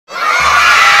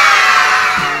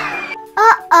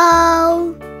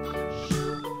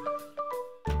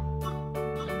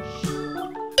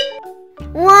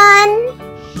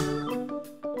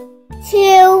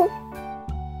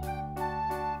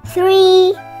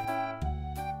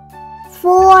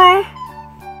4,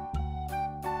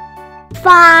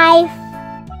 5,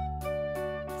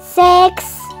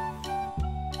 6,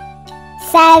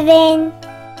 7,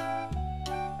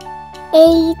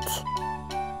 8,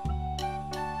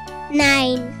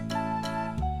 9,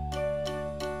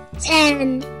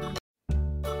 10.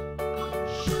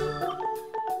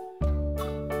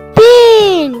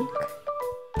 Pink.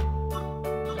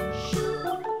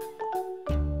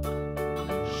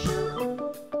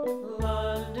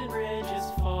 London Bridge is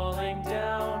falling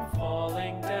down,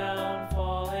 falling down,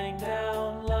 falling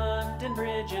down. London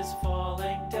Bridge is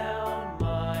falling down,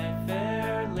 my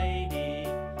fair lady.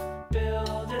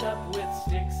 Build it up with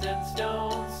sticks and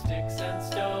stones, sticks and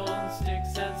stones,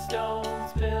 sticks and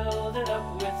stones. Build it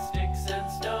up with sticks and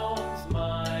stones,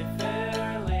 my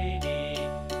fair lady.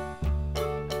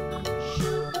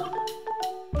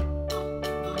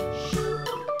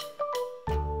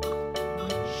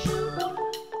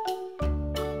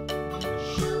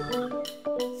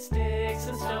 Sticks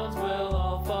and stones will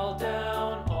all fall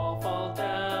down, all fall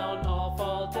down, all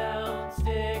fall down.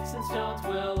 Sticks and stones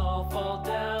will all fall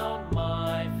down,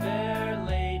 my fair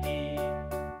lady.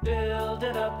 Build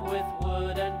it up with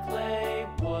wood and clay,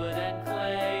 wood and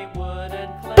clay, wood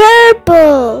and clay.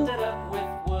 Purple. Build it up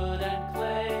with wood and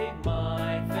clay,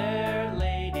 my fair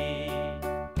lady.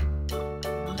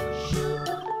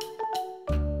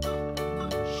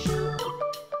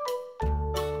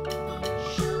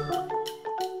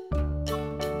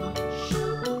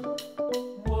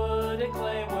 Wood and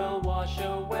clay will wash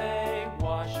away,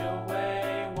 wash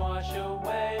away, wash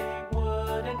away.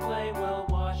 Wood and clay will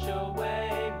wash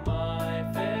away,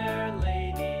 my fair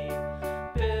lady.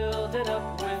 Build it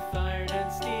up with iron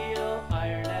and steel,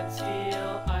 iron and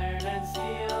steel, iron and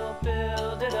steel.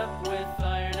 Build it up with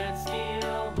iron and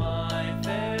steel, my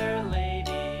fair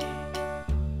lady.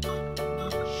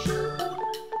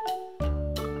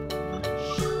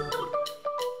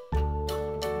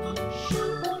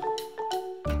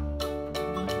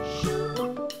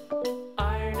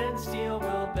 Iron and steel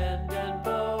will bend and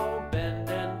bow, bend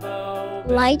and bow,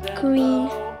 bend Light and green.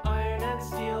 bow. Iron and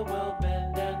steel will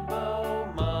bend and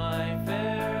bow, my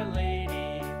fair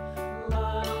lady.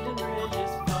 London Bridge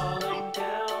is falling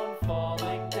down,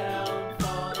 falling down,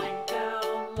 falling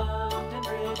down. London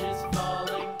Bridge is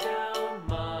falling down,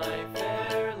 my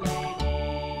fair lady.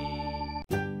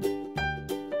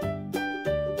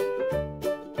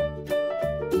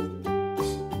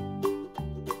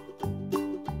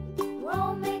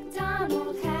 Old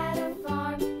MacDonald had a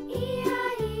farm,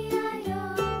 E-I-E-I-O.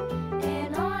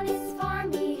 And on his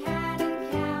farm he had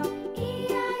a cow,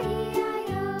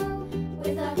 E-I-E-I-O.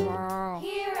 With a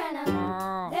here and a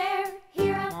there,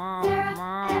 here a there, a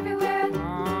everywhere.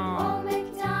 Old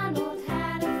MacDonald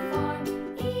had a farm,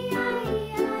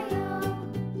 E-I-E-I-O.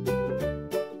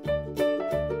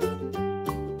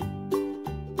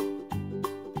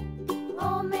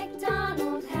 Old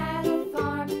MacDonald had a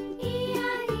farm,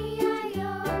 E-I-E-I-O.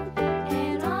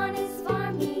 And on his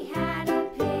farm he had a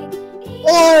pig,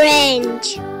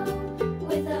 Orange.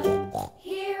 with a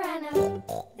here and a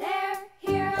there,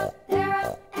 here a there,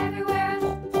 a everywhere.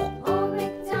 Old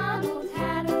MacDonald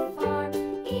had a farm,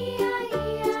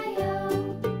 E-I-E-I-O.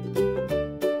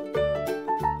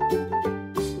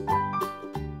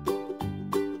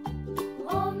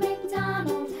 Old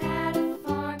MacDonald had a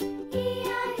farm,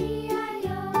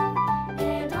 E-I-E-I-O.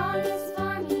 And on his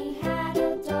farm he had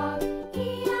a dog,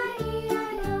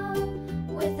 E-I-E-I-O.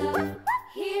 With a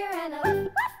here and a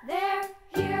there,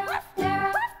 here,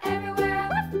 there, everywhere.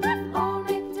 Old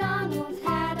MacDonald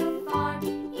had a farm,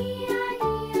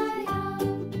 E-I-E-I-O.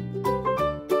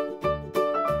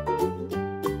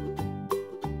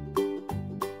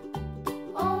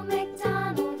 Old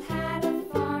MacDonald had a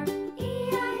farm,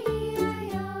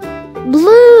 E-I-E-I-O.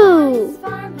 Blue. His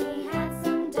farm he had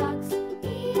some ducks,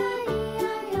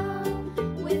 E-I-E-I-O.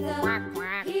 With a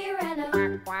here and a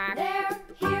there,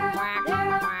 here,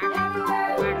 there,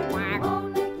 everywhere. Old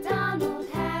MacDonald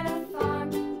had a farm,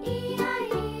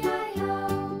 E-I-E-I-O.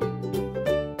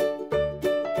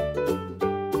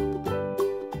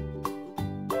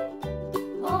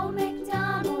 Old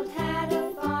MacDonald had a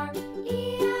farm,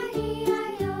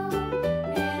 E-I-E-I-O.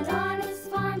 And on his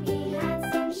farm he had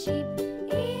some sheep,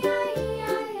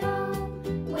 E-I-E-I-O.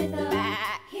 With a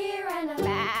here and a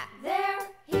there,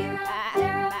 here,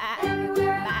 there,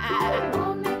 everywhere.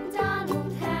 Old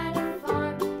MacDonald had a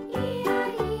farm,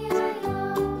 E-I-E-I-O.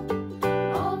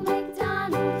 Old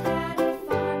MacDonald had a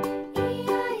farm,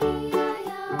 E-I-E-I-O.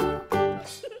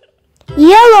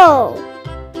 Yellow.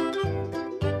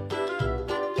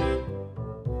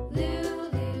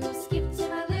 Lulu, skip to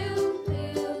my loo,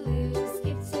 Lulu,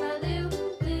 skip to my loo,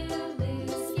 Lulu,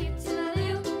 skip to my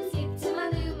loo, skip to my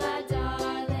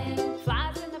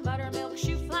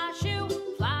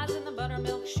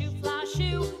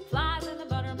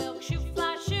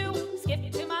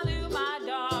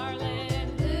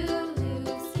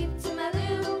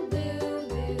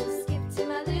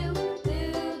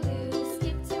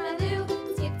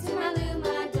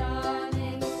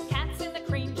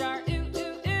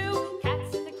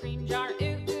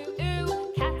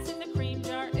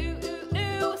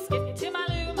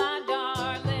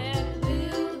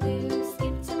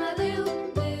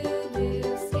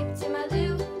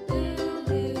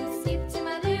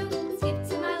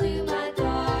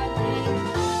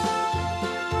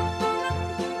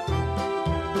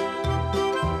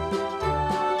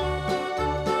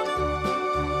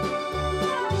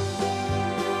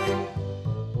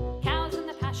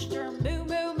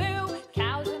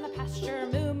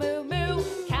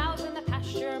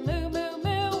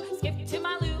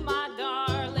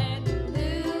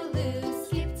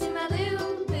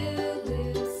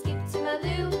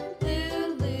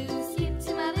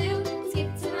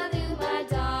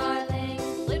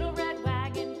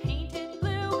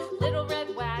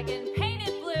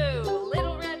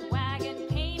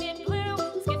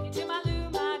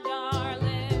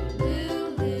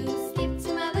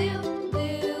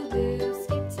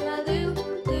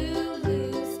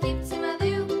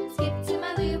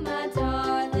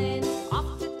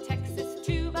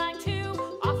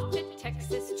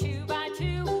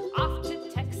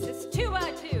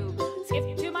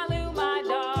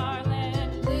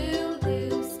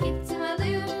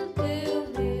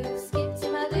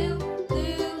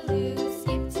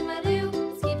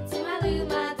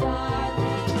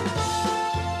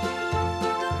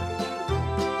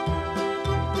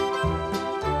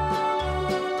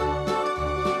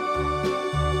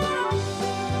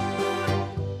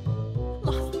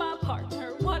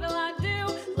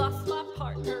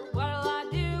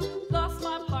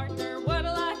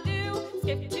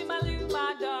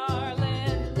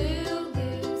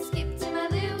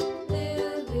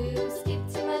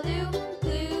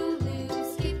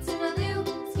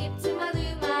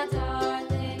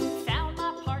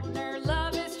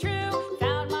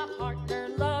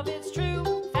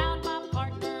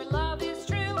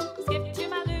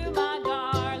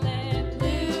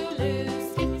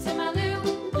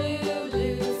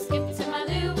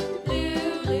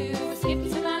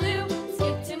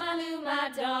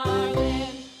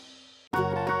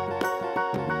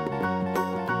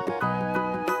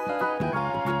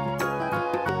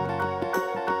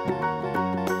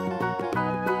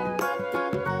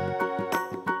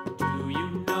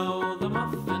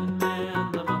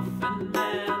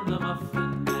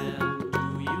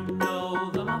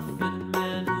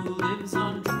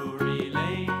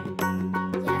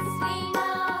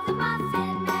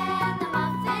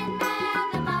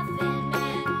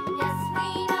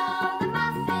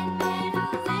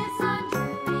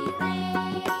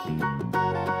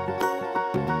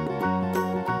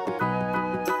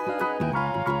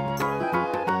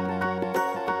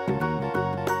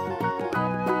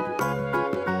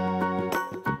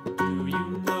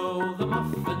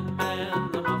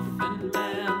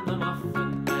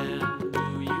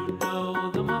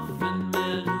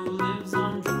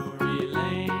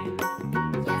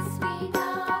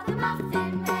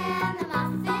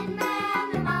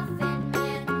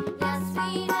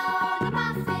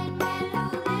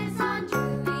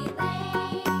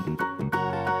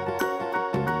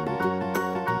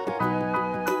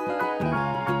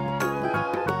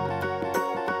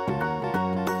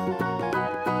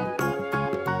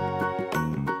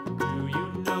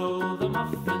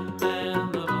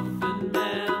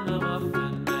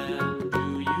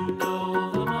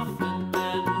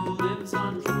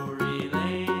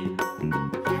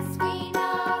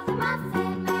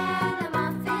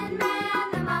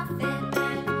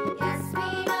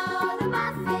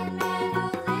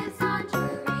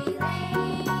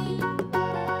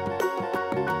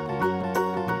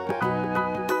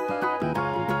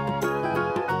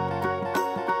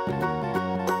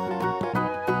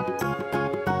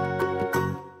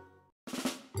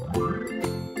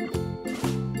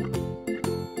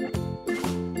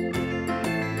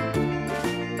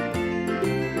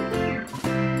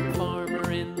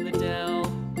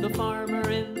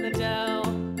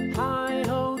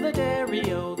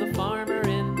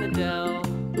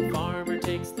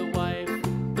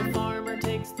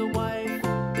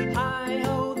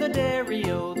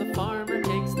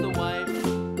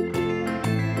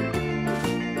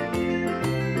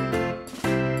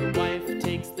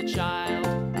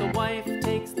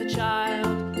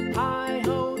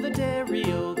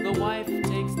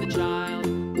takes the child